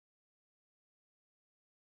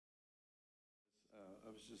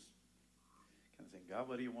was just kind of saying, God,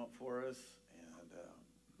 what do you want for us? And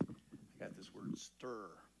I got this word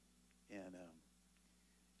stir. And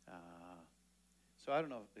so I don't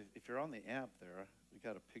know if you're on the app there, we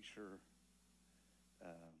got a picture,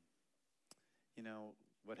 uh,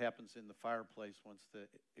 what happens in the fireplace once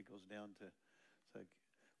it goes down to, it's like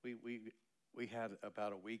we had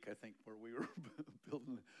about a week, I think, where we were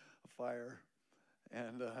building a fire.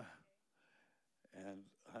 And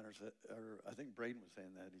Hunter said, or I think Braden was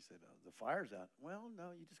saying that. He said, the fire's out. Well,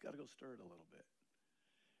 no, you just got to go stir it a little bit.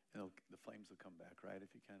 And the flames will come back, right?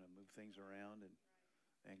 If you kind of move things around and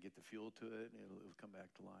get the fuel to it, it'll come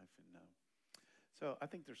back to life. And so I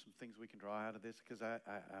think there's some things we can draw out of this because I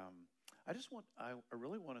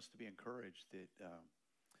really want us to be encouraged that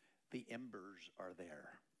the embers are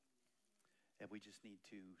there, and we just need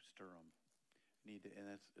to stir them.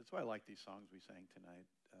 And that's why I like these songs we sang tonight.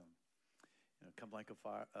 Come like a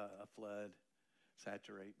flood,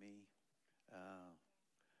 saturate me.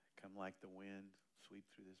 Come like the wind, sweep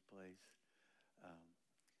through this place.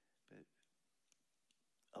 But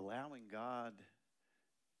allowing God,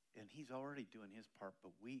 and He's already doing His part,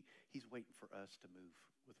 but He's waiting for us to move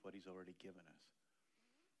with what He's already given us,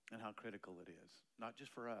 and how critical it is, not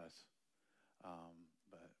just for us,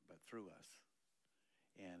 but through us.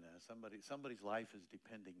 And somebody's life is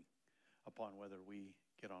depending upon whether we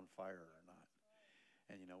get on fire or not.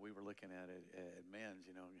 And we were looking at it at Men's.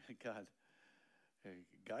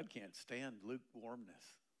 God can't stand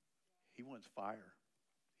lukewarmness. He wants fire.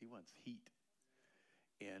 He wants heat.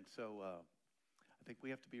 And so I think we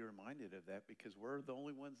have to be reminded of that because we're the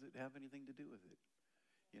only ones that have anything to do with it.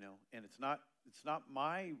 And it's not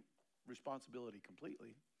my responsibility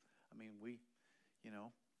completely. I mean, we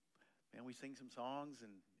sing some songs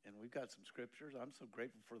and we've got some scriptures. I'm so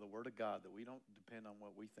grateful for the Word of God that we don't depend on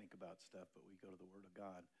what we think about stuff, but we go to the Word of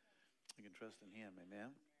God. We can trust in Him,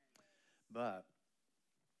 amen? But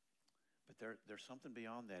there's something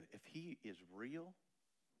beyond that. If He is real,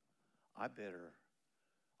 I better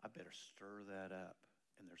stir that up.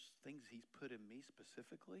 And there's things He's put in me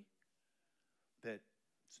specifically that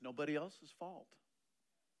it's nobody else's fault.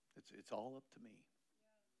 It's all up to me.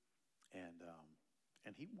 And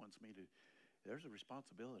He wants me to. There's a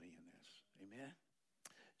responsibility in this. Amen?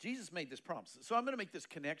 Jesus made this promise. So I'm going to make this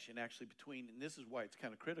connection actually between, and this is why it's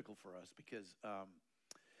kind of critical for us because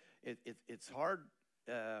it's hard.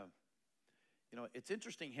 It's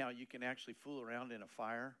interesting how you can actually fool around in a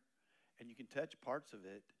fire and you can touch parts of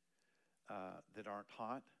it that aren't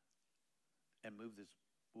hot and move this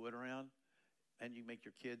wood around and you make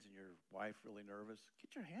your kids and your wife really nervous.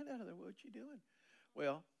 Get your hand out of there. What you doing?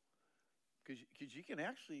 Well, because you can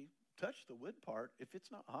actually touch the wood part if it's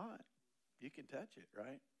not hot. You can touch it,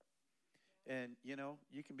 right? And,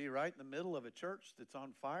 you can be right in the middle of a church that's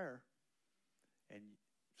on fire and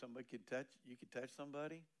you can touch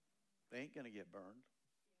somebody. They ain't going to get burned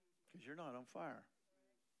because you're not on fire.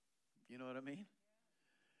 You know what I mean?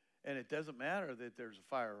 And it doesn't matter that there's a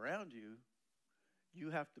fire around you. You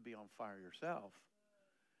have to be on fire yourself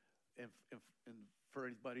and for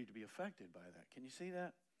anybody to be affected by that. Can you see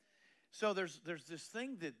that? So there's this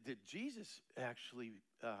thing that Jesus actually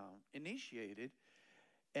initiated,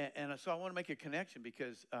 and so I want to make a connection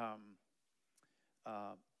because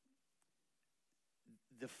the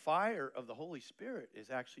fire of the Holy Spirit is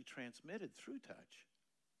actually transmitted through touch.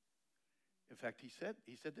 In fact, he said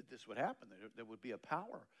that this would happen, that there would be a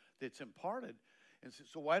power that's imparted. And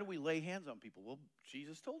so why do we lay hands on people? Well,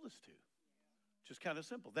 Jesus told us to. Just kind of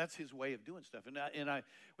simple. That's His way of doing stuff.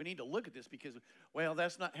 We need to look at this because,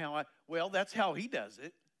 that's not how that's how He does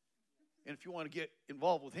it. And if you want to get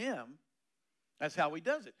involved with Him, that's how He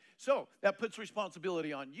does it. So that puts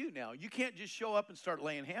responsibility on you now. You can't just show up and start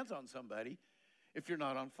laying hands on somebody if you're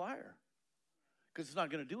not on fire because it's not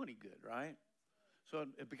going to do any good, right? So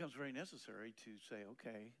it becomes very necessary to say,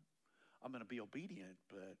 okay, I'm going to be obedient,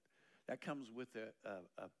 but that comes with a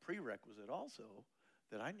prerequisite also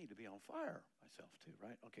that I need to be on fire myself too,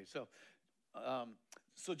 right? Okay, so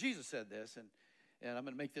Jesus said this, and I'm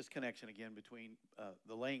going to make this connection again between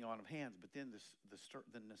the laying on of hands, but then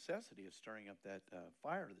the necessity of stirring up that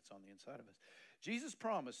fire that's on the inside of us. Jesus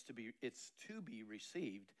promised it's to be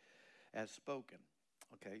received as spoken.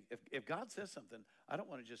 Okay, if God says something, I don't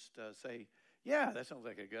want to just say, yeah, that sounds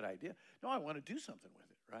like a good idea. No, I want to do something with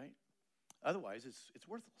it, right? Otherwise, it's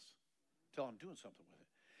worthless until I'm doing something with it.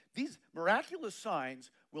 These miraculous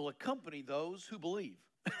signs will accompany those who believe.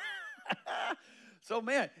 So,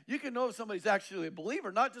 man, you can know if somebody's actually a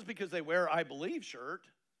believer, not just because they wear I believe shirt,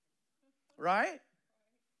 right?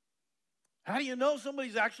 How do you know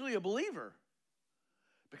somebody's actually a believer?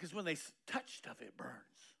 Because when they touch stuff, it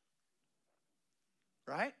burns.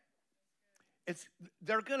 right?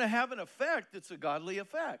 They're going to have an effect that's a godly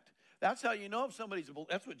effect. That's how you know if somebody's a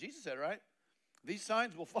believer. That's what Jesus said, right? These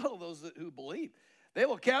signs will follow those who believe. They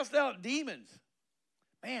will cast out demons.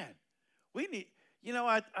 Man, we need, well,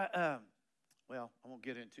 I won't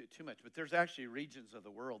get into it too much, but there's actually regions of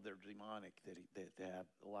the world that are demonic, that have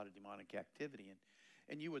a lot of demonic activity.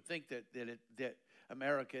 And you would think that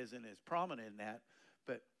America isn't as prominent in that,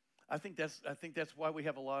 but I think that's why we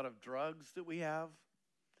have a lot of drugs that we have,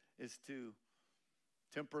 is to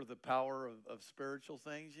temper the power of spiritual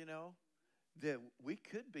things, that we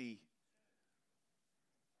could be.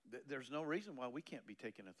 There's no reason why we can't be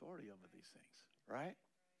taking authority over these things, right?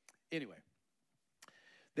 Anyway,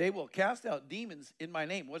 they will cast out demons in my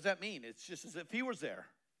name. What does that mean? It's just as if he was there,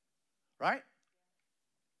 right?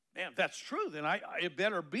 Man, if that's true, then it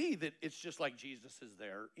better be that it's just like Jesus is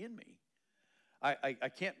there in me. I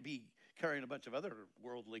can't be carrying a bunch of other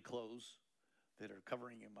worldly clothes that are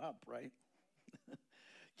covering him up, right?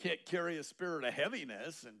 Can't carry a spirit of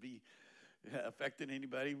heaviness and be affecting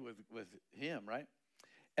anybody with him, right?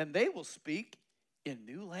 And they will speak in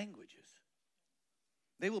new languages.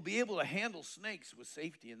 They will be able to handle snakes with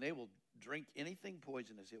safety, and they will drink anything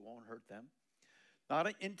poisonous. It won't hurt them.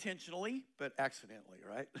 Not intentionally, but accidentally,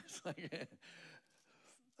 right? It's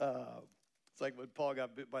like when Paul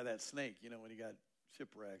got bit by that snake, when he got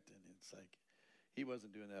shipwrecked, and it's like he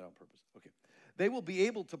wasn't doing that on purpose. Okay. They will be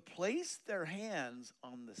able to place their hands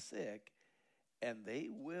on the sick, and they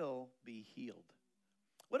will be healed.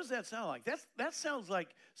 What does that sound like? That sounds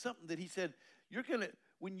like something that he said,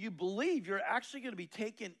 when you believe, you're actually going to be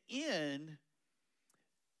taken in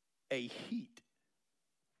a heat,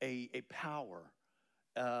 a power,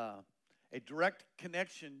 a direct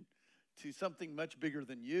connection to something much bigger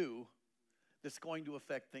than you that's going to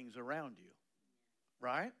affect things around you,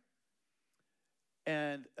 right?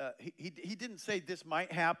 And he didn't say this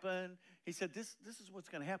might happen. He said this is what's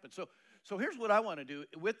going to happen. So here's what I want to do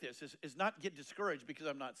with this is not get discouraged because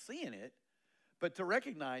I'm not seeing it, but to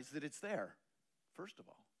recognize that it's there, first of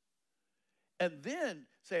all. And then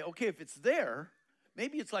say, okay, if it's there,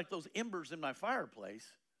 maybe it's like those embers in my fireplace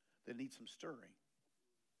that need some stirring,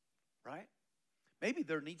 right? Maybe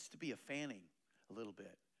there needs to be a fanning a little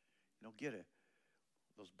bit. Get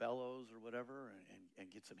those bellows or whatever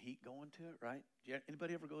and get some heat going to it, right?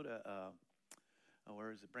 Anybody ever go to,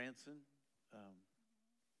 where is it, Branson?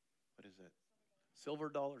 What is it? Silver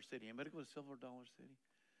Dollar City. Anybody go to Silver Dollar City?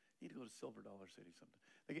 You need to go to Silver Dollar City sometime.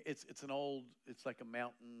 It's like a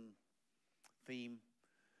mountain theme,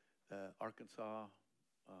 Arkansas,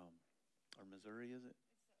 or Missouri, is it?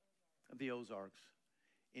 The Ozarks.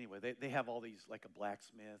 Anyway, they have all these, like a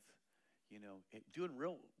blacksmith, doing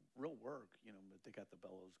real work, but they got the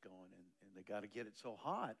bellows going, and they got to get it so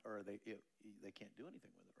hot, or they can't do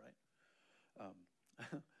anything with it, right?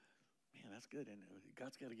 Man, that's good. And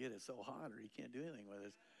God's got to get it so hot, or He can't do anything with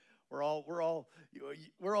it. We're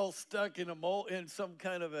all stuck in in some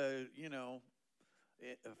kind of a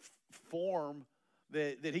form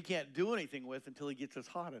that He can't do anything with until He gets us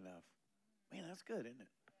hot enough. Man, that's good, isn't it?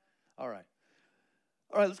 All right,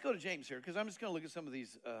 let's go to James here, because I'm just going to look at some of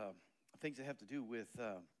these things that have to do with.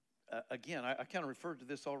 Again, I kind of referred to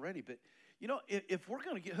this already, but if we're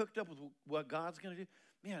going to get hooked up with what God's going to do,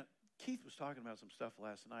 man. Keith was talking about some stuff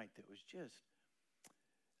last night that was just,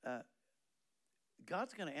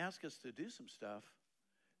 God's going to ask us to do some stuff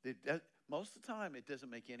that most of the time it doesn't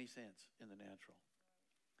make any sense in the natural.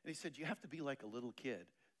 And he said, you have to be like a little kid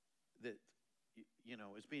that,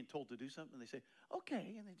 is being told to do something, and they say,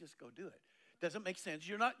 okay, and they just go do it. Doesn't make sense.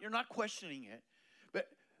 You're not questioning it.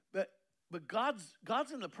 But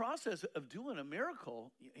God's in the process of doing a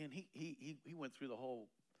miracle, and he went through the whole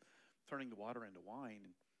turning the water into wine,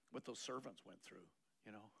 and what those servants went through,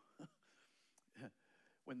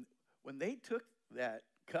 when they took that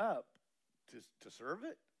cup to serve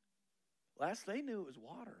it, last they knew it was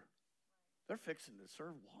water. They're fixing to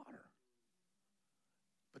serve water.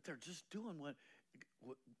 But they're just doing what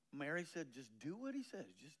Mary said, just do what he says.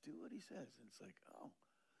 Just do what he says. And it's like, oh.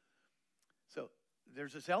 So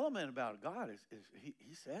there's this element about God is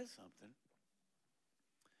he says something.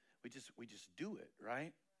 We just do it,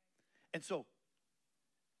 right? And so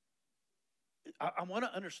I want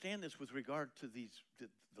to understand this with regard to the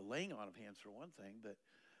laying on of hands for one thing,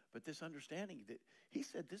 but this understanding that he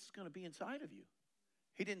said this is going to be inside of you.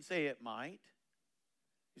 He didn't say it might.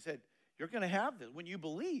 He said you're going to have this. When you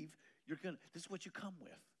believe, this is what you come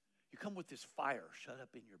with. You come with this fire shut up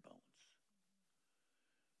in your bones.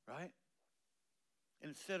 Right? And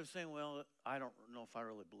instead of saying, well, I don't know if I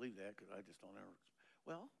really believe that because I just don't ever.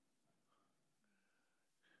 Well,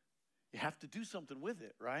 you have to do something with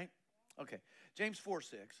it, right? Okay, James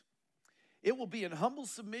 4:6. It will be in humble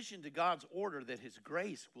submission to God's order that his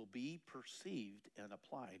grace will be perceived and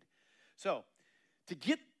applied. So, to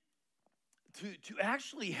get to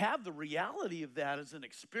actually have the reality of that as an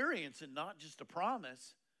experience and not just a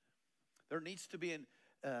promise, there needs to be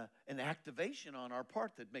an activation on our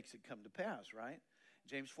part that makes it come to pass, right?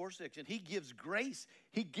 James 4:6. And he gives grace.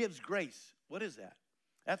 He gives grace. What is that?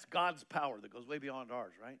 That's God's power that goes way beyond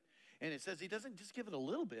ours, right? And it says he doesn't just give it a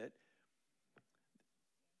little bit.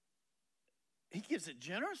 He gives it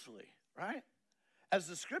generously, right? As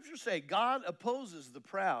the scriptures say, God opposes the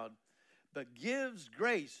proud, but gives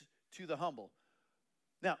grace to the humble.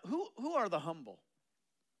 Now, who are the humble?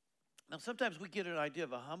 Now, sometimes we get an idea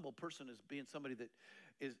of a humble person as being somebody that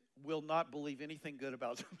will not believe anything good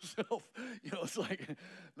about themselves. You know, it's like,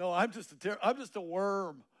 no, I'm just a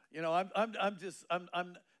worm. You know,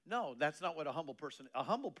 no, that's not what a humble person. A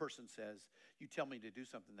humble person says, you tell me to do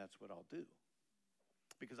something, that's what I'll do.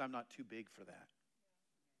 Because I'm not too big for that,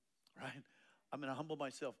 right? I'm going to humble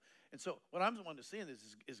myself. And so what I'm wanting to see in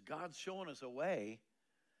this is God's showing us a way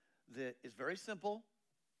that is very simple,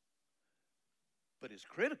 but is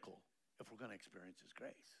critical if we're going to experience his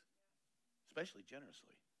grace, especially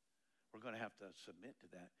generously. We're going to have to submit to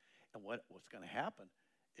that. And what's going to happen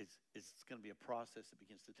is it's going to be a process that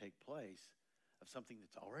begins to take place of something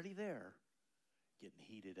that's already there getting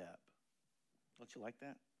heated up. Don't you like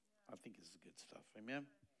that? I think this is good stuff. Amen?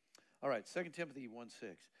 All right, 2 Timothy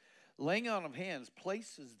 1:6. Laying on of hands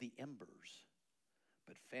places the embers,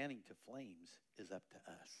 but fanning to flames is up to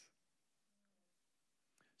us.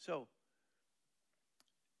 So,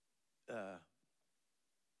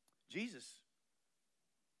 Jesus,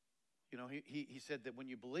 you know, he said that when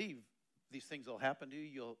you believe, these things will happen to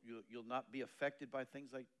you. You'll not be affected by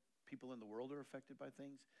things like people in the world are affected by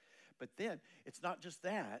things. But then, it's not just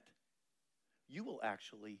that. You will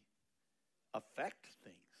actually affect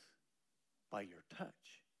things by your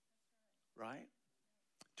touch, right?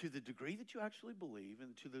 To the degree that you actually believe,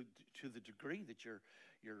 and to the degree that you're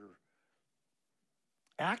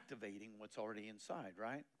activating what's already inside,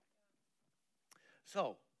 right?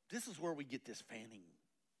 So this is where we get this fanning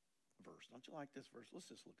verse. Don't you like this verse? Let's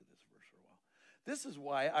just look at this verse for a while. This is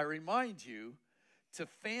why I remind you to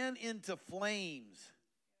fan into flames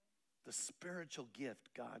the spiritual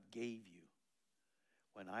gift God gave you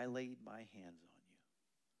when I laid my hands on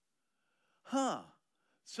you.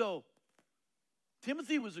 So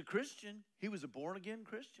Timothy was a Christian. He was a born-again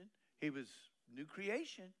Christian. He was new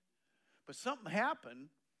creation. But something happened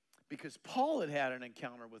because Paul had an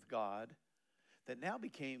encounter with God that now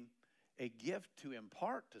became a gift to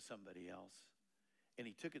impart to somebody else. And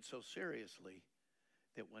he took it so seriously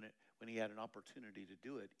that when he had an opportunity to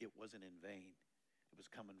do it, it wasn't in vain. It was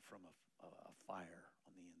coming from a fire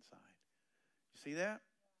on the inside. You see that?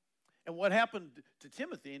 And what happened to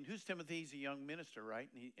Timothy, and who's Timothy? He's a young minister, right?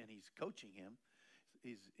 And he's coaching him.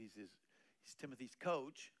 He's Timothy's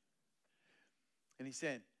coach. And he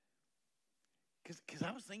said, because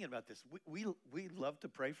I was thinking about this. We love to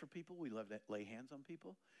pray for people. We love to lay hands on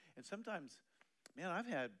people. And sometimes, man, I've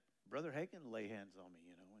had Brother Hagin lay hands on me,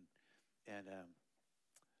 you know. And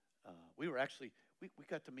we were actually, we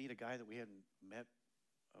got to meet a guy that we hadn't met,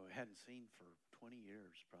 hadn't seen for 20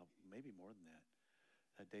 years, probably, maybe more than that.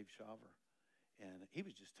 Dave Shaver, and he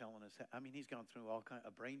was just telling us. I mean, he's gone through all kind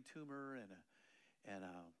of brain tumor and a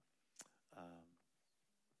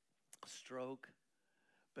stroke,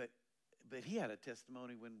 but he had a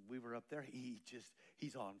testimony when we were up there. He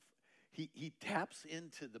taps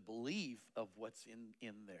into the belief of what's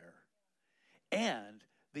in there, and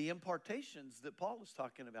the impartations that Paul was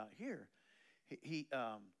talking about here. He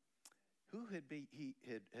had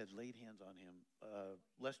laid hands on him?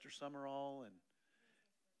 Lester Summerall, and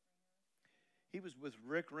he was with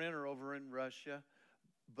Rick Renner over in Russia,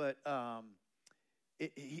 but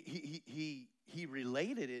he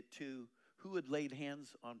related it to who had laid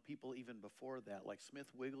hands on people even before that, like Smith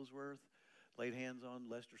Wigglesworth laid hands on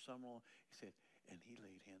Lester Summerall. He said, and he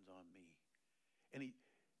laid hands on me,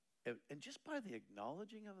 and just by the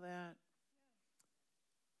acknowledging of that,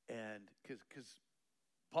 and because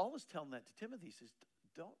Paul is telling that to Timothy, he says,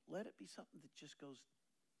 don't let it be something that just goes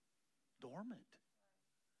dormant,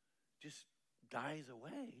 just dies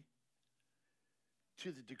away.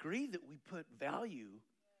 To the degree that we put value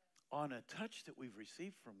on a touch that we've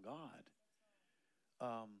received from God.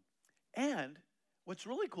 And what's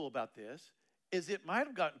really cool about this is it might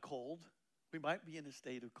have gotten cold. We might be in a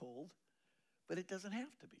state of cold, but it doesn't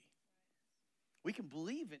have to be. We can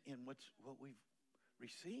believe in what we've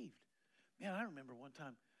received. Man, I remember one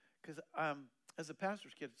time, because as a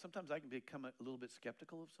pastor's kid, sometimes I can become a little bit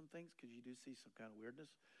skeptical of some things because you do see some kind of weirdness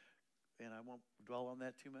and I won't dwell on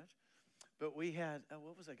that too much. But we had,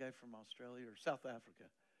 what was that guy from Australia or South Africa?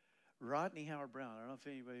 Rodney Howard-Browne. I don't know if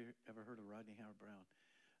anybody ever heard of Rodney Howard-Browne.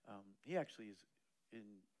 He actually is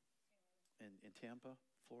in Tampa,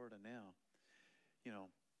 Florida now. You know,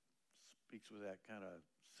 speaks with that kind of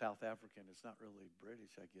South African. It's not really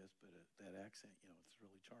British, I guess, but that accent, you know, it's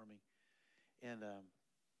really charming. And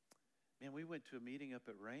man, we went to a meeting up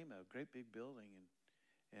at Rhema, a great big building,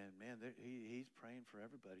 and man, he's praying for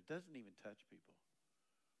everybody. Doesn't even touch people,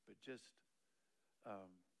 but just,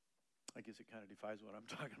 I guess it kind of defies what I'm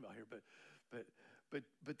talking about here.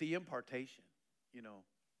 But the impartation, you know,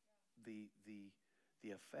 the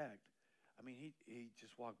effect. I mean, he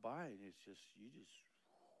just walked by, and it's just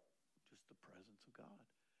the presence of God.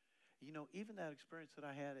 You know, even that experience that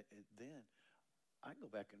I had then, I can go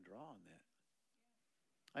back and draw on that.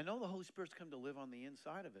 I know the Holy Spirit's come to live on the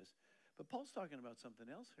inside of us, but Paul's talking about something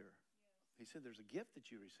else here. He said there's a gift that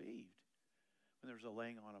you received when there's a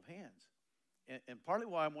laying on of hands. And partly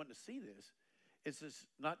why I'm wanting to see this is this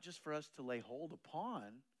not just for us to lay hold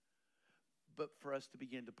upon, but for us to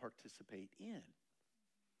begin to participate in.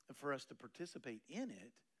 And for us to participate in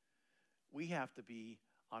it, we have to be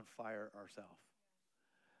on fire ourselves.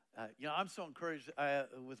 You know, I'm so encouraged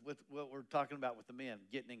with what we're talking about with the men,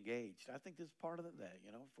 getting engaged. I think this is part of that,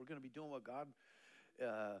 you know. If we're going to be doing what God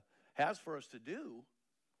has for us to do,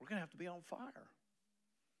 we're going to have to be on fire.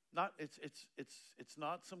 It's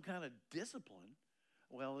not some kind of discipline.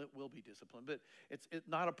 Well, it will be discipline, but it's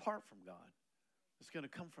not apart from God. It's going to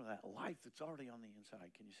come from that life that's already on the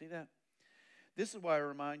inside. Can you see that? This is why I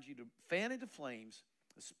remind you to fan into flames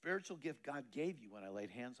the spiritual gift God gave you when I laid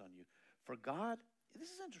hands on you. For God, this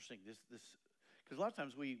is interesting. This because a lot of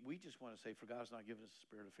times we just want to say, for God's not given us a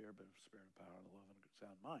spirit of fear, but a spirit of power, love, and a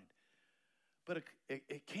sound mind. But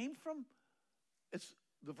it came from, it's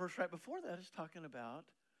the verse right before that is talking about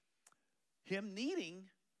him needing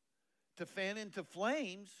to fan into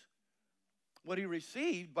flames what he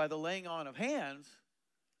received by the laying on of hands,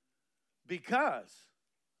 because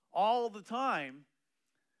all the time,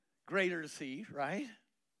 greater to see, right?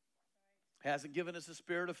 Hasn't given us a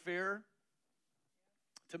spirit of fear,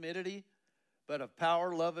 timidity, but of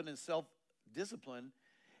power, love, and self-discipline.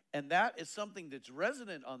 And that is something that's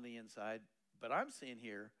resonant on the inside. But I'm seeing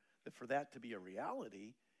here that for that to be a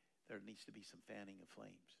reality, there needs to be some fanning of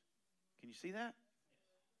flames. Can you see that?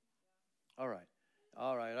 All right.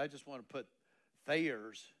 All right. I just want to put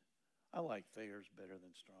Thayer's. I like Thayer's better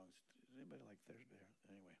than Strong's. Does anybody like Thayer's better?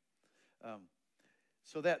 Anyway.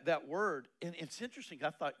 So that word, and it's interesting. I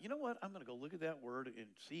thought, you know what? I'm going to go look at that word and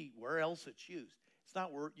see where else it's used. It's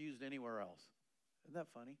not used anywhere else. Isn't that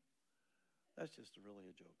funny? That's just really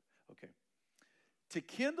a joke. Okay. To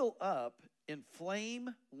kindle up,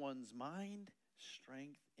 inflame one's mind,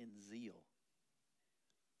 strength, and zeal.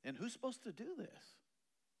 And who's supposed to do this?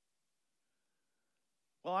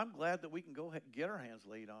 Well, I'm glad that we can go ahead and get our hands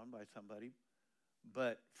laid on by somebody,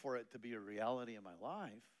 but for it to be a reality in my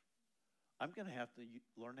life, I'm going to have to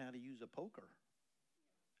learn how to use a poker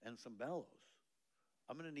and some bellows.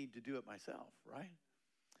 I'm going to need to do it myself, right?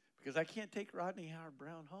 Because I can't take Rodney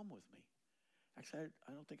Howard-Browne home with me. Actually,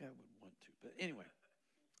 I don't think I would want to. But anyway,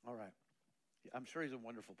 all right. I'm sure he's a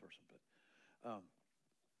wonderful person, but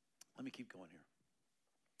let me keep going here.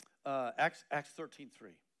 Acts 13:3.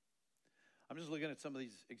 I'm just looking at some of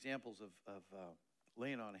these examples of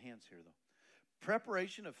laying on of hands here, though.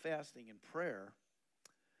 Preparation of fasting and prayer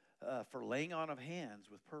for laying on of hands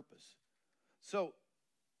with purpose. So,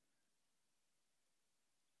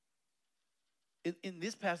 in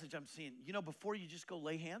this passage I'm seeing, you know, before you just go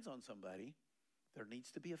lay hands on somebody, there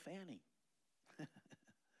needs to be a fanning.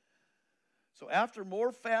 So after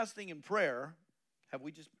more fasting and prayer, have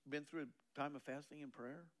we just been through a time of fasting and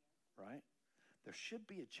prayer? Right? There should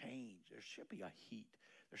be a change. There should be a heat.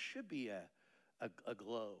 There should be a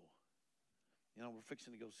glow. You know, we're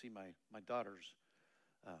fixing to go see my daughter's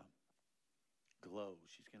glow.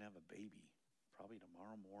 She's going to have a baby probably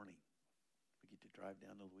tomorrow morning. We get to drive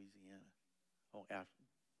down to Louisiana. Oh, after,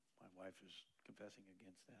 my wife is confessing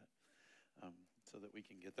against that so that we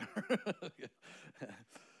can get there.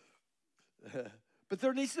 But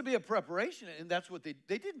there needs to be a preparation, and that's what they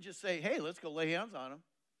didn't just say, hey, let's go lay hands on them.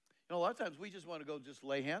 You know, a lot of times we just want to go just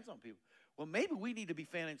lay hands on people. Well, maybe we need to be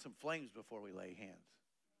fanning some flames before we lay hands.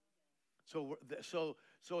 So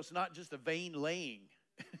it's not just a vain laying,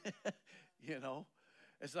 you know.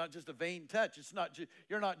 It's not just a vain touch. It's not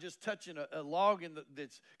you're not just touching a log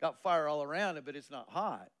that's got fire all around it, but it's not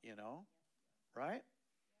hot, you know, right?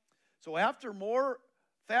 So after more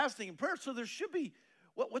fasting and prayer, so there should be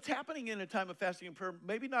what's happening in a time of fasting and prayer.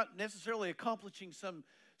 Maybe not necessarily accomplishing some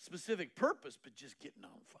specific purpose, but just getting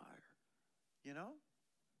on fire. You know?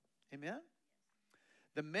 Amen?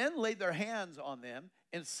 The men laid their hands on them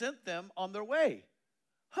and sent them on their way.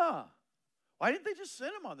 Huh. Why didn't they just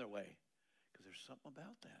send them on their way? Because there's something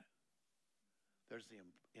about that. There's the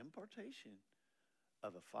impartation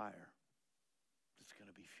of a fire that's going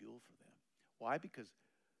to be fuel for them. Why? Because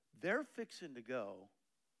they're fixing to go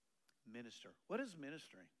minister. What is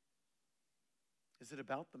ministering? Is it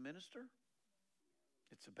about the minister?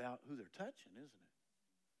 It's about who they're touching, isn't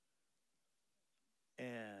it?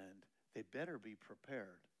 And they better be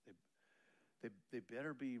prepared. They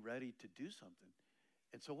better be ready to do something.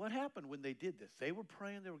 And so what happened when they did this? They were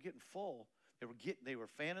praying, they were getting full. They were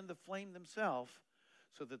fanning the flame themselves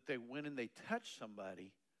so that they went and they touched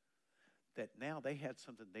somebody that now they had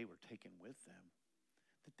something they were taking with them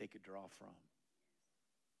that they could draw from.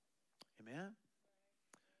 Amen?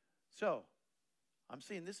 So, I'm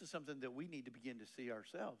saying this is something that we need to begin to see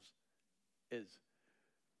ourselves is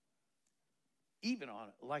even on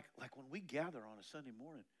it, like when we gather on a Sunday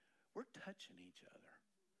morning, we're touching each other.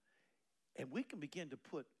 And we can begin to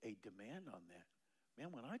put a demand on that.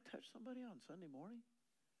 Man, when I touch somebody on Sunday morning,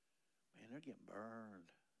 man, they're getting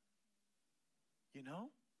burned. You know?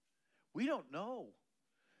 We don't know.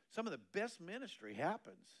 Some of the best ministry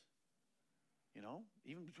happens, you know,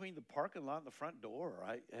 even between the parking lot and the front door,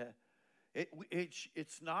 right?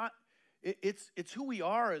 It's not, it's who we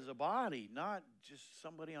are as a body, not just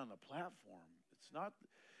somebody on the platform. It's not,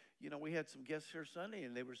 you know, we had some guests here Sunday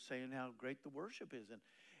and they were saying how great the worship is.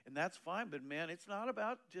 And that's fine, but man, it's not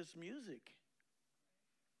about just music.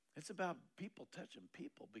 It's about people touching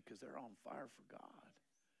people because they're on fire for God.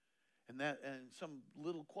 And some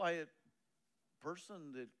little quiet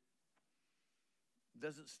person that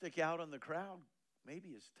doesn't stick out in the crowd maybe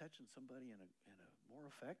is touching somebody in a more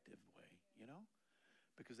effective way, you know?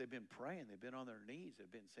 Because they've been praying, they've been on their knees,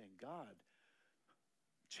 they've been saying, God,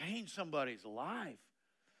 change somebody's life.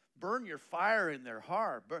 Burn your fire in their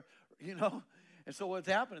heart, you know? And so what's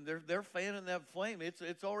happening, they're fanning that flame.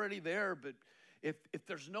 It's already there, but if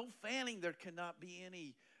there's no fanning, there cannot be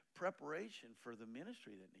any preparation for the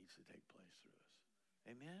ministry that needs to take place through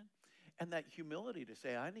us. Amen? And that humility to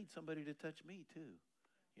say, I need somebody to touch me too,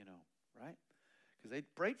 you know, right? Because they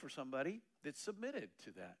prayed for somebody that submitted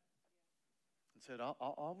to that and said,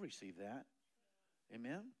 I'll receive that.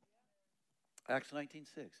 Amen? Acts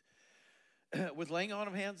 19:6. With laying on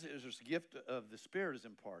of hands, there's a gift of the Spirit is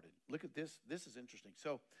imparted. Look at this. This is interesting.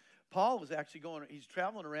 So Paul was actually he's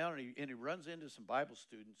traveling around and he runs into some Bible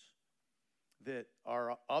students that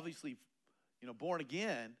are obviously, you know, born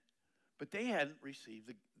again, but they hadn't received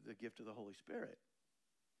the gift of the Holy Spirit.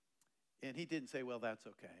 And he didn't say, well, that's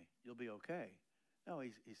okay. You'll be okay. No,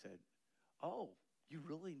 he said, oh, you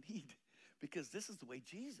really need, because this is the way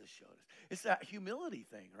Jesus showed us. It's that humility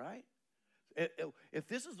thing, right? If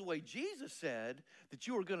this is the way Jesus said that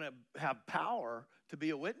you were going to have power to be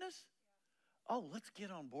a witness, oh, let's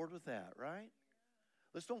get on board with that, right?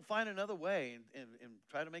 Let's don't find another way and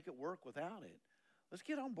try to make it work without it. Let's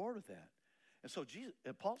get on board with that. And so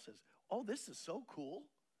Paul says, oh, this is so cool.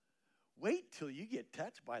 Wait till you get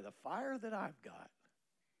touched by the fire that I've got,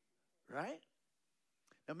 right?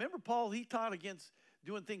 Now remember, Paul, he taught against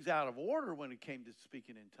doing things out of order when it came to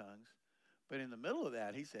speaking in tongues. But in the middle of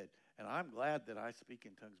that, he said, and I'm glad that I speak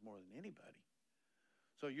in tongues more than anybody.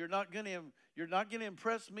 So you're not going to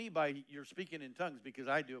impress me by your speaking in tongues because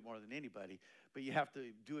I do it more than anybody. But you have to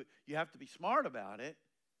do it. You have to be smart about it.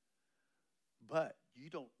 But you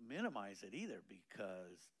don't minimize it either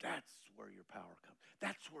because that's where your power comes.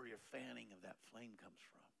 That's where your fanning of that flame comes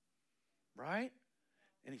from. Right?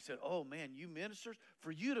 And he said, oh, man, you ministers,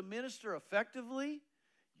 for you to minister effectively,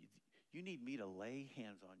 you need me to lay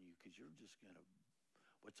hands on you because you're just going to,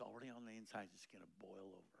 what's already on the inside is just going to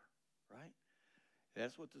boil over. Right?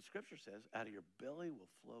 That's what the scripture says. Out of your belly will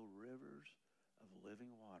flow rivers of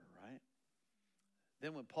living water, right?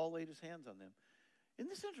 Then when Paul laid his hands on them, isn't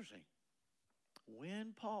this interesting?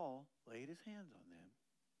 When Paul laid his hands on them,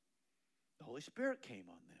 the Holy Spirit came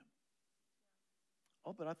on them.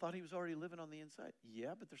 Oh, but I thought he was already living on the inside.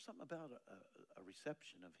 Yeah, but there's something about a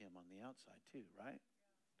reception of him on the outside too, right?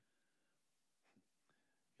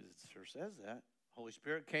 Because it sure says that. Holy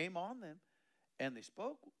Spirit came on them, and they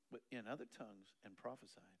spoke in other tongues and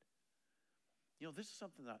prophesied. You know, this is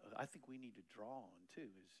something that I think we need to draw on too,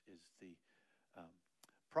 is the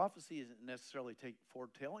prophecy isn't necessarily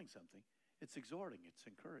foretelling something. It's exhorting. It's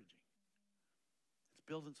encouraging. It's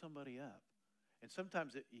building somebody up. And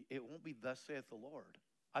sometimes it won't be thus saith the Lord.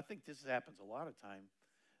 I think this happens a lot of time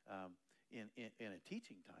in a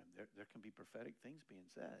teaching time. There can be prophetic things being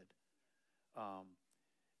said.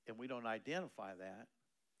 And we don't identify that.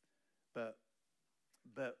 But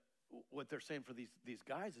what they're saying for these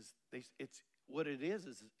guys is it's what it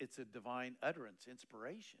is it's a divine utterance,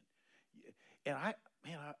 inspiration. And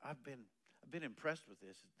I've been impressed with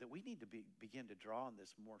this, that we need to begin to draw on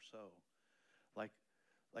this more so. Like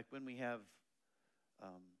when we have,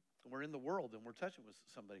 we're in the world and we're touching with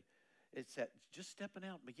somebody, it's that just stepping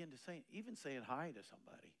out and begin to say, even saying hi to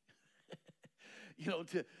somebody.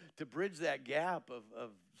 To bridge that gap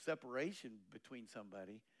of separation between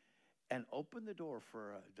somebody and open the door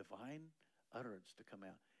for a divine utterance to come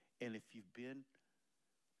out. And if you've been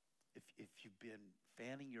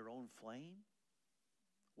fanning your own flame,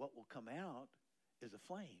 what will come out is a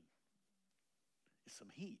flame. It's some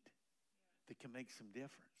heat that can make some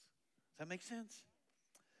difference. Does that make sense?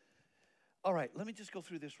 All right, let me just go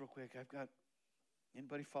through this real quick. I've got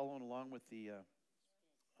anybody following along with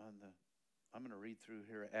I'm going to read through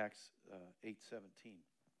here Acts 8:17.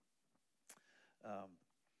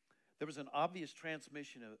 There was an obvious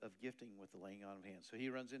transmission of gifting with the laying on of hands. So he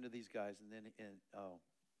runs into these guys, and then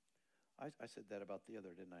I said that about the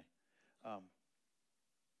other, didn't I?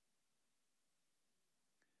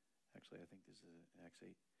 Actually, I think this is Acts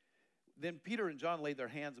 8. Then Peter and John laid their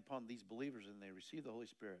hands upon these believers, and they received the Holy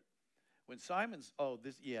Spirit. When Simon's,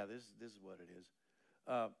 this is what it is.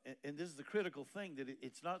 And this is the critical thing, that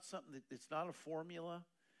it's not something that, it's not a formula.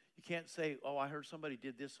 You can't say, I heard somebody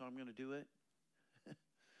did this, so I'm going to do it.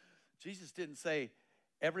 Jesus didn't say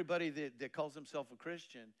everybody that calls himself a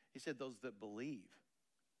Christian. He said those that believe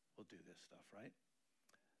will do this stuff, right?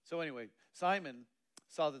 So anyway, Simon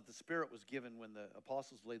saw that the Spirit was given when the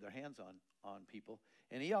apostles laid their hands on people,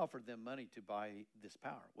 and he offered them money to buy this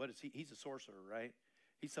power. What is he? He's a sorcerer, right?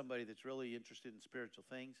 He's somebody that's really interested in spiritual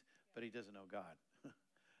things, but he doesn't know God,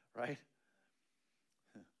 right?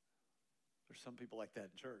 There's some people like that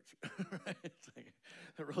in church, right? It's like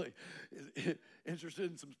they're really interested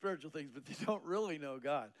in some spiritual things, but they don't really know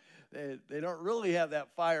God. They don't really have that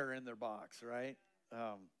fire in their box, right?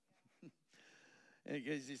 And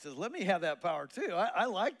he says, "Let me have that power too. I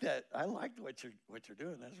like that. I like what you're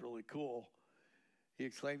doing. That's really cool." He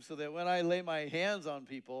exclaimed, "So that when I lay my hands on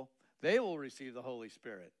people, they will receive the Holy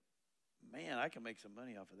Spirit." Man, I can make some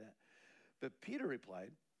money off of that. But Peter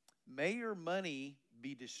replied, "May your money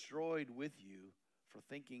be destroyed with you for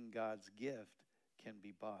thinking God's gift can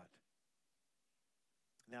be bought."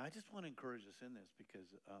 Now, I just want to encourage us in this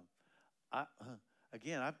because,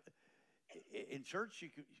 in church,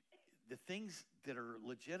 the things that are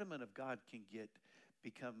legitimate of God can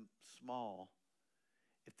become small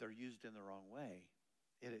if they're used in the wrong way.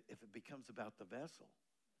 If it becomes about the vessel,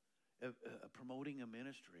 promoting a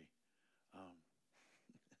ministry. I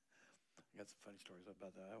got some funny stories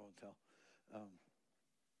about that. I won't tell.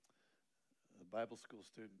 The Bible school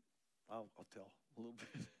student, I'll tell a little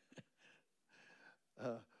bit.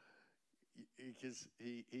 Because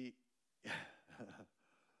he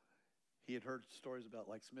had heard stories about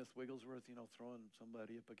like Smith Wigglesworth, throwing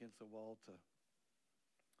somebody up against the wall to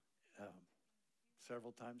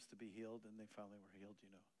several times to be healed, and they finally were healed,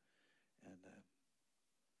 And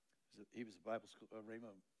he was a Bible school,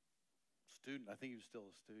 Rhema student. I think he was still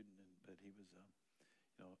a student, but he was,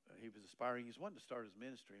 he was aspiring. He's wanting to start his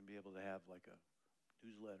ministry and be able to have like a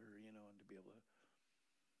newsletter, and to be able to.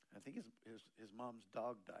 I think his mom's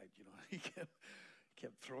dog died. He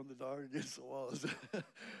kept throwing the dog against the wall.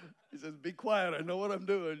 He says, "Be quiet. I know what I'm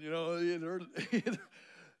doing."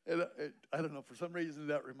 And I don't know. For some reason,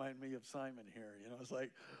 that reminded me of Simon here. It's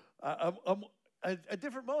like I'm a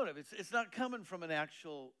different motive. It's not coming from an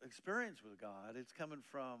actual experience with God. It's coming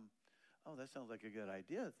from, that sounds like a good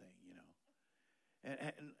idea thing,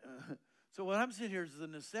 So what I'm saying here is the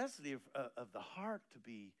necessity of the heart to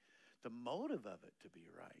be, the motive of it to be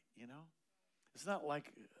right, It's not going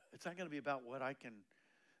to be about what I can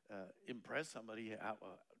impress somebody,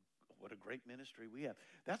 what a great ministry we have.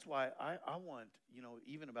 That's why I want,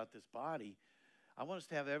 even about this body, I want us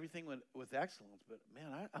to have everything with excellence, but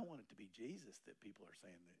man, I want it to be Jesus that people are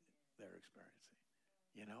saying that they're experiencing,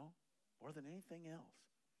 more than anything else.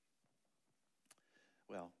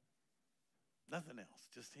 Well, nothing else,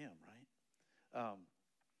 just him, right?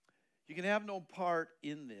 You can have no part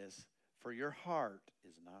in this, for your heart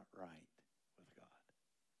is not right with God.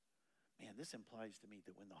 Man, this implies to me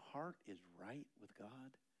that when the heart is right with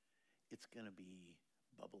God, it's going to be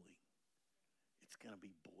bubbling. It's going to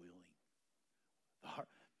be boiling. The heart.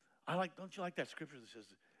 Don't you like that scripture that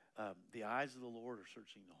says, the eyes of the Lord are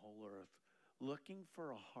searching the whole earth, looking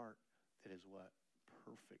for a heart that is what?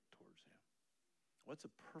 Perfect towards him. What's a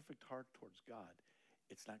perfect heart towards God?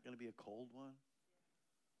 It's not going to be a cold one.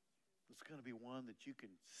 It's going to be one that you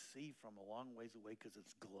can see from a long ways away because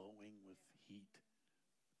it's glowing with heat.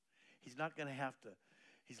 He's not going to have to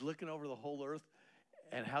He's looking over the whole earth.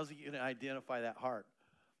 And how's he going to identify that heart?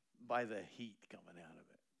 By the heat coming out of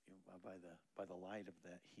it, by the light of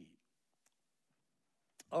that heat.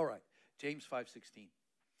 All right, James 5:16.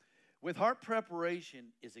 With heart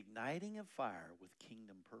preparation is igniting a fire with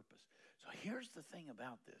kingdom purpose. So here's the thing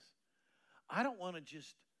about this. I don't want to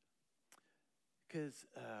just, because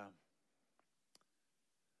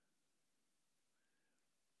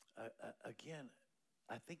again,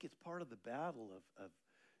 I think it's part of the battle of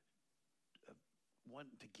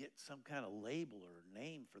wanting to get some kind of label or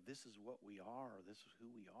name for this is what we are, or this is who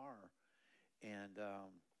we are. And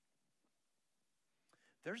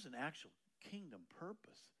there's an actual kingdom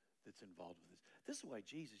purpose that's involved with this. This is why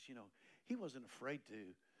Jesus, he wasn't afraid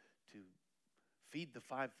to feed the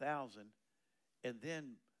 5,000 and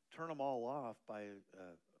then turn them all off by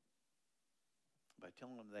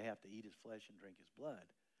telling them they have to eat his flesh and drink his blood.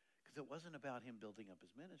 Because it wasn't about him building up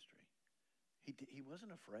his ministry. He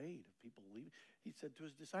wasn't afraid of people leaving. He said to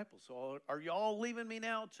his disciples, so are y'all leaving me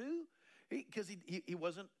now too? Because he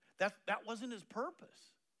wasn't, that wasn't his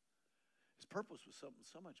purpose. His purpose was something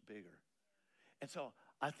so much bigger. And so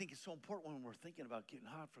I think it's so important when we're thinking about getting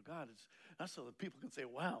hot for God. It's not so that people can say,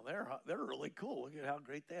 wow, they're really cool. Look at how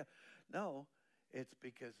great they are. No, it's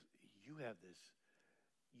because you have this,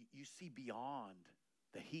 you see beyond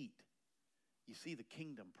the heat. You see the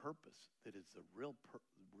kingdom purpose that is the real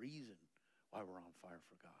reason why we're on fire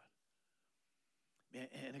for God.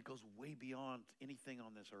 And it goes way beyond anything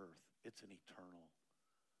on this earth. It's an eternal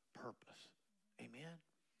purpose. Amen?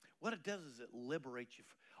 What it does is it liberates you.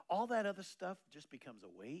 All that other stuff just becomes a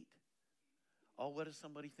weight. Oh, what does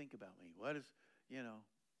somebody think about me? What is,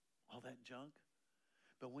 all that junk?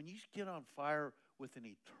 But when you get on fire with an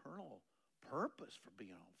eternal purpose for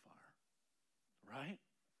being on fire, right?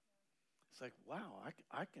 It's like, wow,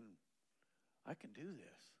 I can do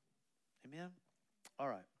this. Amen? All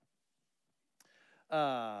right.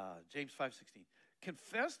 James 5:16.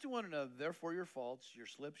 Confess to one another, therefore, your faults, your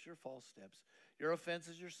slips, your false steps, your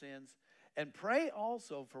offenses, your sins, and pray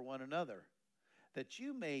also for one another, that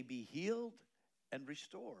you may be healed and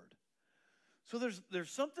restored. So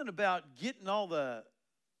there's something about getting all the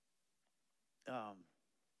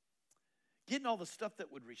stuff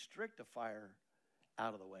that would restrict a fire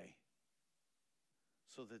out of the way,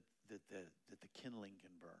 so that the kindling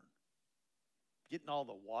can burn. Getting all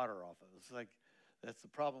the water off of it. It's like, that's the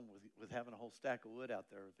problem with having a whole stack of wood out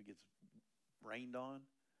there. If it gets rained on,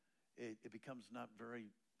 it becomes not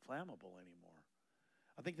very flammable anymore.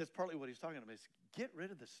 I think that's partly what he's talking about. Is get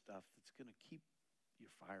rid of the stuff that's going to keep your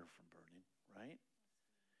fire from burning, right?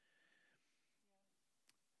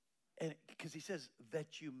 And because he says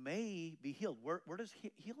that you may be healed. Where does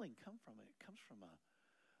healing come from? It comes from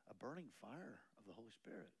a burning fire of the Holy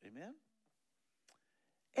Spirit. Amen?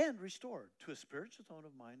 And restored to a spiritual tone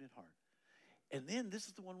of mind and heart. And then this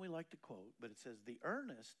is the one we like to quote, but it says, the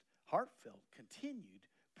earnest, heartfelt, continued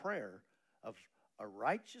prayer of a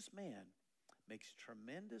righteous man makes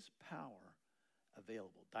tremendous power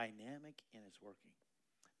available, dynamic in its working.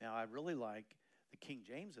 Now, I really like the King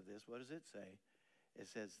James of this. What does it say? It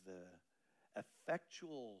says the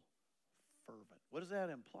effectual fervent. What does that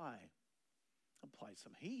imply? It implies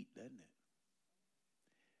some heat, doesn't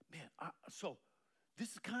it? Man, so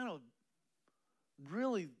this is kind of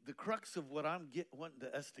really the crux of what I'm wanting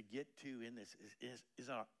us to get to in this is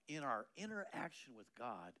in our interaction with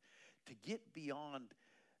God, to get beyond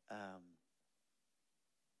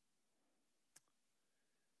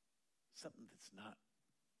something that's not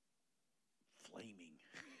flaming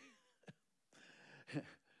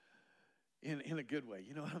in a good way.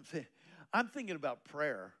 You know what I'm saying? I'm thinking about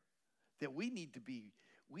prayer, that we need to be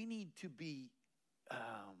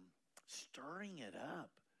stirring it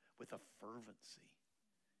up with a fervency.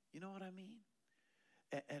 You know what I mean?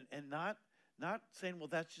 And not saying, well,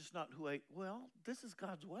 that's just not who well, this is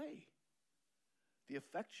God's way. The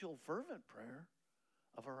effectual, fervent prayer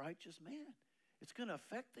of a righteous man. It's going to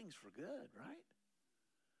affect things for good, right?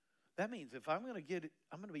 That means if I'm going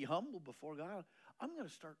to be humble before God, I'm going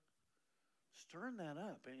to start stirring that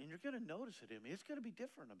up. And you're going to notice it in me. It's going to be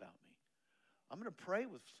different about me. I'm going to pray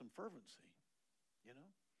with some fervency,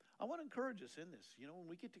 I want to encourage us in this. When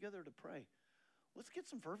we get together to pray, let's get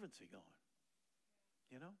some fervency going.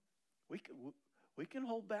 We can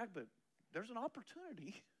hold back, but there's an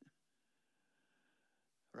opportunity,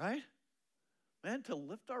 right? Man, to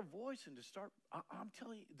lift our voice and to start. I'm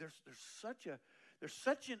telling you, there's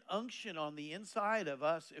such an unction on the inside of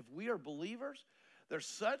us. If we are believers, there's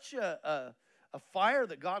such a fire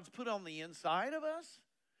that God's put on the inside of us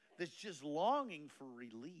that's just longing for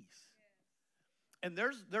release. And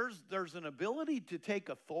there's an ability to take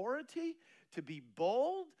authority, to be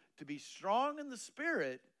bold, to be strong in the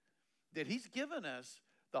Spirit, that he's given us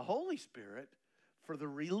the Holy Spirit for the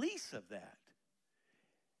release of that.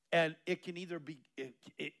 And it can either be,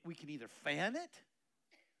 we can either fan it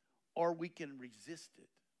or we can resist it.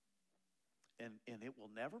 And it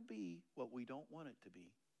will never be what we don't want it to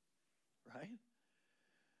be, right?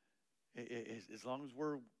 As long as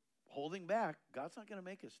we're holding back, God's not going to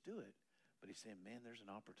make us do it. But he's saying, man, there's an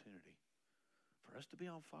opportunity for us to be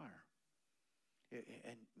on fire.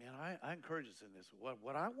 And man, I encourage us in this.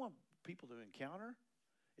 What I want people to encounter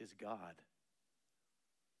is God.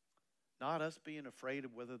 Not us being afraid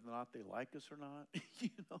of whether or not they like us or not.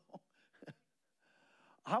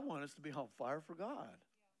 I want us to be on fire for God.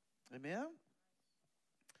 Amen?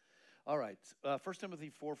 All right. 1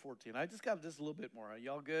 Timothy 4:14. I just got just a little bit more. Are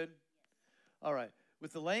y'all good? All right.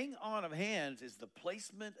 With the laying on of hands is the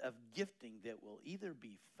placement of gifting that will either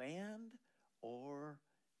be fanned or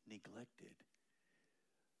neglected.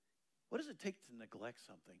 What does it take to neglect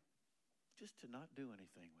something? Just to not do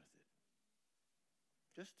anything with it.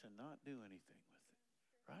 Just to not do anything with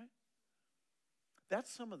it, right?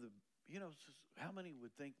 That's some of the, how many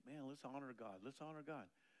would think, man, let's honor God. Let's honor God.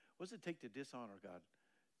 What does it take to dishonor God?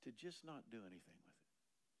 To just not do anything with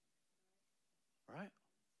it, right?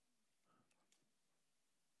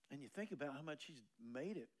 And you think about how much he's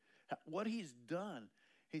made it, what he's done.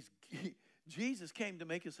 Jesus came to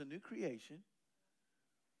make us a new creation,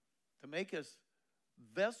 to make us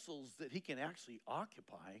vessels that he can actually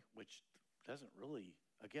occupy, which doesn't really,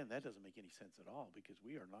 again, that doesn't make any sense at all, because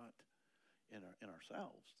we are not in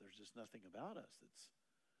ourselves. There's just nothing about us that's,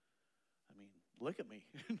 look at me.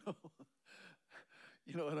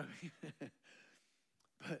 You know what I mean?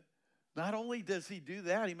 But not only does he do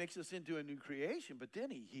that, he makes us into a new creation, but then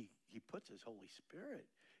he puts his Holy Spirit.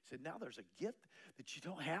 He said, now there's a gift that you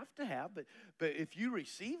don't have to have, but if you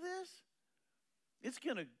receive this, it's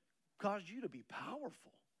going to cause you to be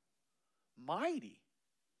powerful, mighty.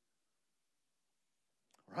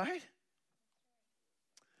 Right?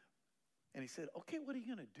 And he said, okay, what are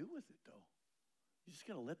you going to do with it, though? You're just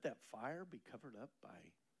going to let that fire be covered up by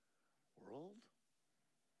world,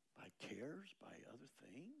 by cares, by other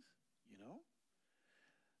things,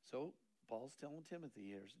 So Paul's telling Timothy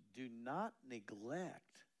here, do not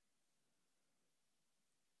neglect,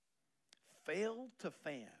 fail to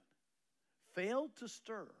fan, fail to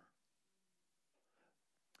stir,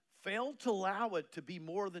 fail to allow it to be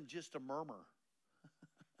more than just a murmur.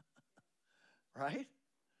 Right?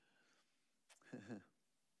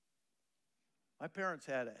 My parents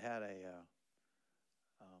had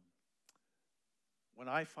when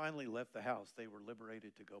I finally left the house, they were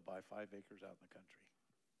liberated to go buy 5 acres out in the country.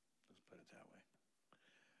 Let's put it that way.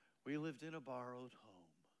 We lived in a borrowed home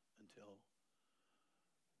until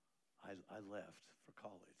I left for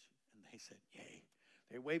college. And they said, yay.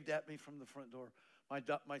 They waved at me from the front door.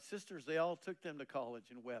 My sisters, they all took them to college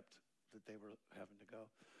and wept that they were having to go.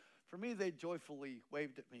 For me, they joyfully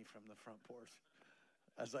waved at me from the front porch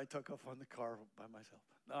as I took off on the car by myself.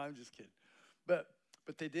 No, I'm just kidding. But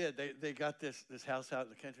they did. They got this house out in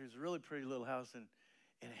the country. It was a really pretty little house, and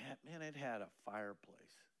it had a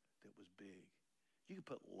fireplace that was big. You could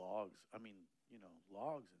put logs in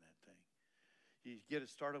that thing. You get it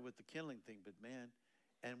started with the kindling thing, but man,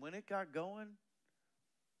 and when it got going,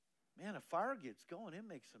 man, a fire gets going, it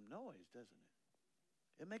makes some noise, doesn't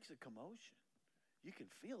it? It makes a commotion. You can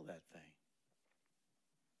feel that thing.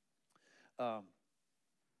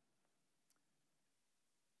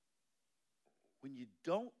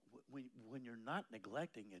 When you're not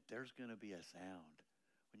neglecting it, there's going to be a sound.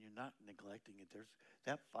 When you're not neglecting it,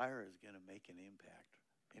 that fire is going to make an impact.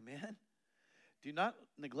 Amen? Do not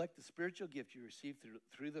neglect the spiritual gift you received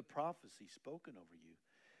through the prophecy spoken over you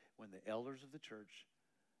when the elders of the church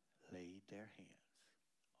laid their hands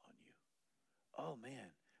on you. Oh,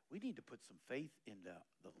 man. We need to put some faith into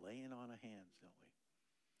the laying on of hands, don't we?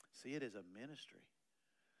 See it as a ministry.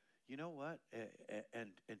 You know what?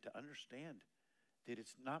 And to understand that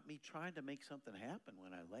it's not me trying to make something happen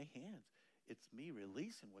when I lay hands. It's me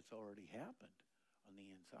releasing what's already happened on the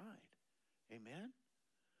inside. Amen?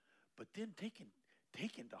 But then taking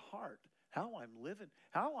to heart how I'm living,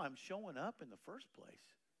 how I'm showing up in the first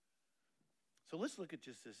place. So let's look at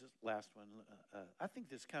just this last one. I think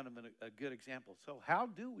this is kind of a good example. So how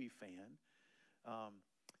do we fan?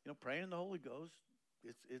 Praying in the Holy Ghost,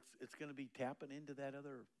 it's going to be tapping into that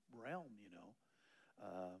other realm,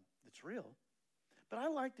 it's real. But I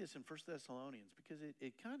like this in 1 Thessalonians because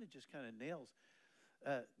it kind of nails.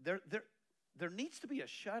 There needs to be a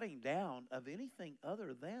shutting down of anything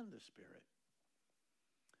other than the Spirit.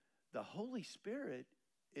 the Holy Spirit,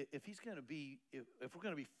 if he's going to be, if we're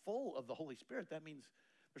going to be full of the Holy Spirit, that means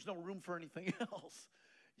there's no room for anything else,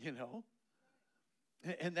 you know?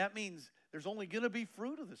 And that means there's only going to be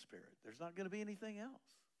fruit of the Spirit. There's not going to be anything else,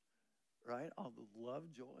 right? All the love,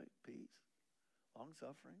 joy, peace,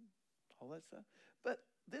 long-suffering, all that stuff. But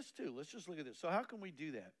this too, let's just look at this. So how can we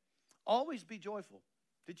do that? Always be joyful.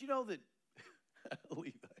 Did you know that,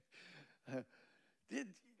 Levi, did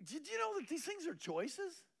you know that these things are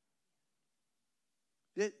choices?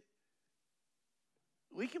 That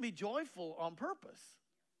we can be joyful on purpose.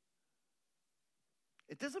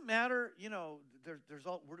 It doesn't matter, you know, there's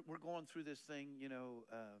all, we're going through this thing, you know,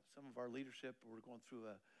 some of our leadership, we're going through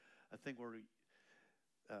a thing where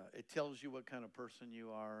it tells you what kind of person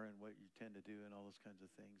you are and what you tend to do and all those kinds of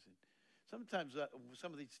things. And sometimes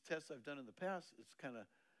some of these tests I've done in the past, it's kind of,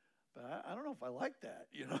 but I don't know if I like that,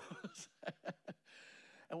 you know.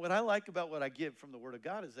 And what I like about what I get from the Word of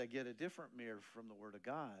God is I get a different mirror from the Word of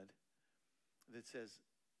God that says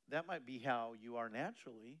that might be how you are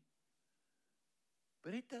naturally,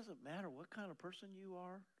 but it doesn't matter what kind of person you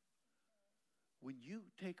are. When you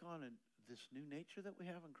take on this new nature that we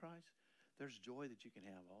have in Christ, there's joy that you can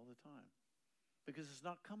have all the time. Because it's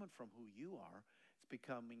not coming from who you are.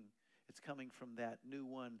 It's coming from that new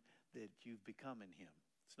one that you've become in him.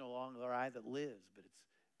 It's no longer I that lives, but it's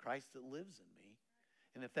Christ that lives in me.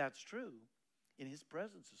 And if that's true, in his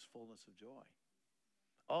presence is fullness of joy.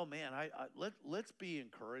 Oh man, let's be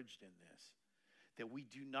encouraged in this, that we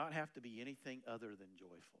do not have to be anything other than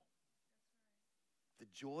joyful. The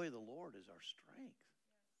joy of the Lord is our strength.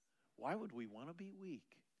 Why would we want to be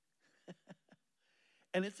weak?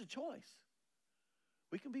 And it's a choice.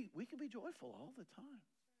 We can be joyful all the time.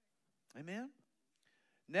 Amen?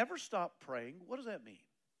 Never stop praying. What does that mean?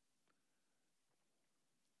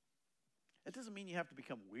 It doesn't mean you have to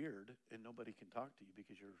become weird and nobody can talk to you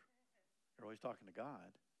because you're always talking to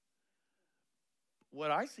God. What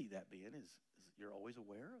I see that being is you're always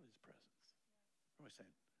aware of his presence. You're always saying,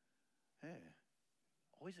 hey,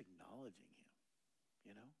 always acknowledging him,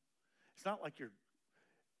 you know? It's not like you're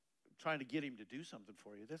trying to get him to do something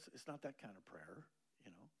for you. It's not that kind of prayer,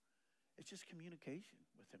 you know? It's just communication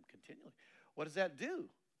with him continually. What does that do?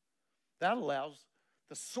 That allows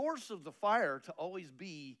the source of the fire to always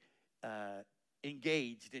be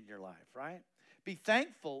engaged in your life, right? Be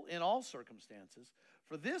thankful in all circumstances,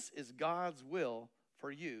 for this is God's will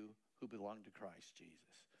for you who belong to Christ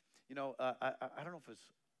Jesus. You know, I don't know if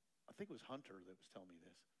I think it was Hunter that was telling me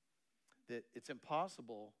this, that it's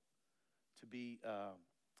impossible to be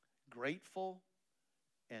grateful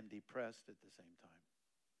and depressed at the same time.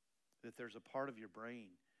 That there's a part of your brain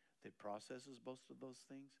that processes both of those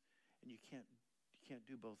things, and you can't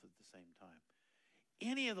do both at the same time.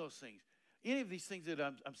 Any of those things, any of these things that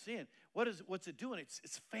I'm seeing, what's it doing?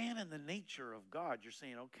 It's fanning the nature of God. You're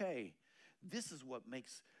saying, okay, this is what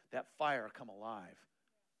makes that fire come alive,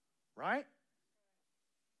 right?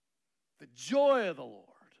 The joy of the Lord,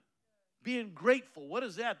 being grateful. What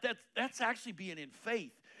is that? That's actually being in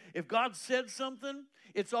faith. If God said something,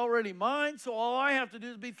 it's already mine, so all I have to do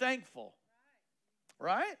is be thankful,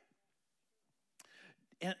 right?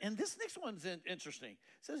 And this next one's interesting. It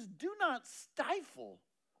says, do not stifle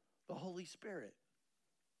the Holy Spirit.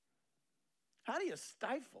 How do you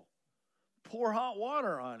stifle? Pour hot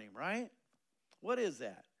water on him, right? What is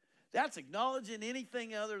that? That's acknowledging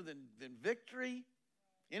anything other than victory,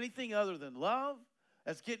 anything other than love.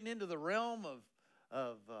 That's getting into the realm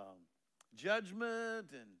of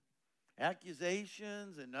judgment and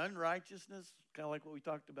accusations and unrighteousness, kind of like what we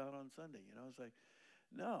talked about on Sunday. You know, it's like,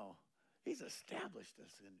 no. He's established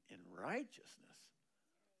us in righteousness.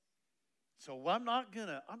 So I'm not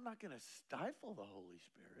gonna stifle the Holy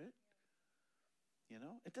Spirit. You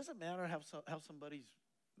know, it doesn't matter how somebody's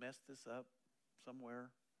messed this up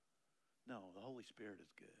somewhere. No, the Holy Spirit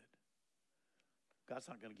is good. God's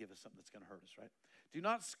not going to give us something that's going to hurt us, right? Do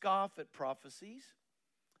not scoff at prophecies,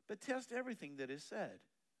 but test everything that is said.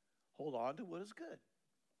 Hold on to what is good.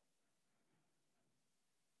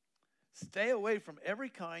 Stay away from every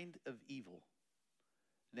kind of evil.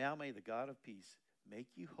 Now may the God of peace make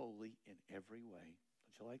you holy in every way.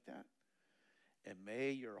 Don't you like that? And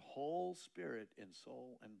may your whole spirit and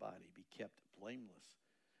soul and body be kept blameless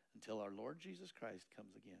until our Lord Jesus Christ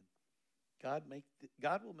comes again.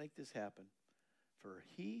 God will make this happen, for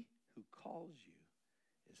he who calls you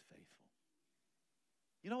is faithful.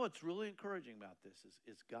 You know what's really encouraging about this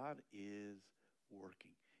is God is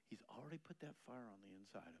working. He's already put that fire on the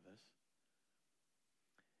inside of us.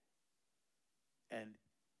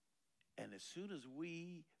 And as soon as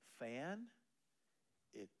we fan,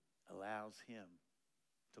 it allows him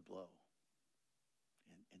to blow.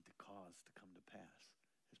 and to cause to come to pass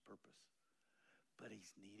his purpose. But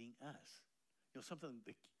he's needing us. You know, something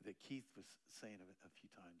that Keith was saying a few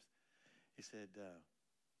times. He said,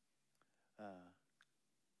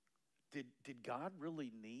 did God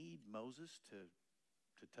really need Moses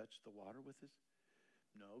to touch the water with his?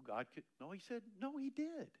 No, God could. No, he said, no, he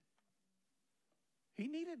did. He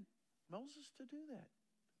needed Moses to do that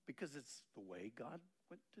because it's the way God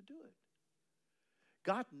went to do it.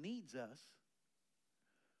 God needs us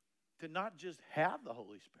to not just have the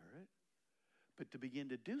Holy Spirit, but to begin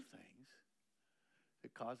to do things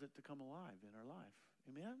that cause it to come alive in our life.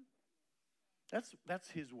 Amen? That's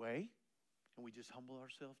his way. And we just humble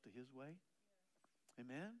ourselves to his way.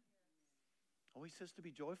 Amen? Oh, he says to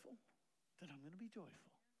be joyful. Then I'm going to be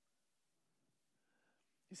joyful.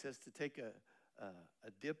 He says to take a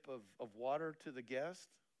dip of water to the guest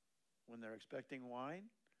when they're expecting wine.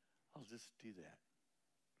 I'll just do that.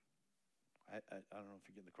 I don't know if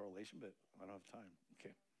you're getting the correlation, but I don't have time.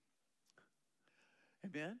 Okay.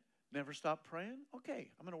 Amen? Never stop praying? Okay,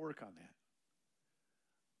 I'm going to work on that.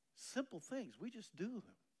 Simple things. We just do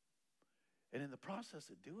them. And in the process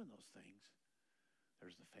of doing those things,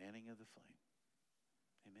 there's the fanning of the flame.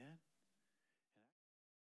 Amen?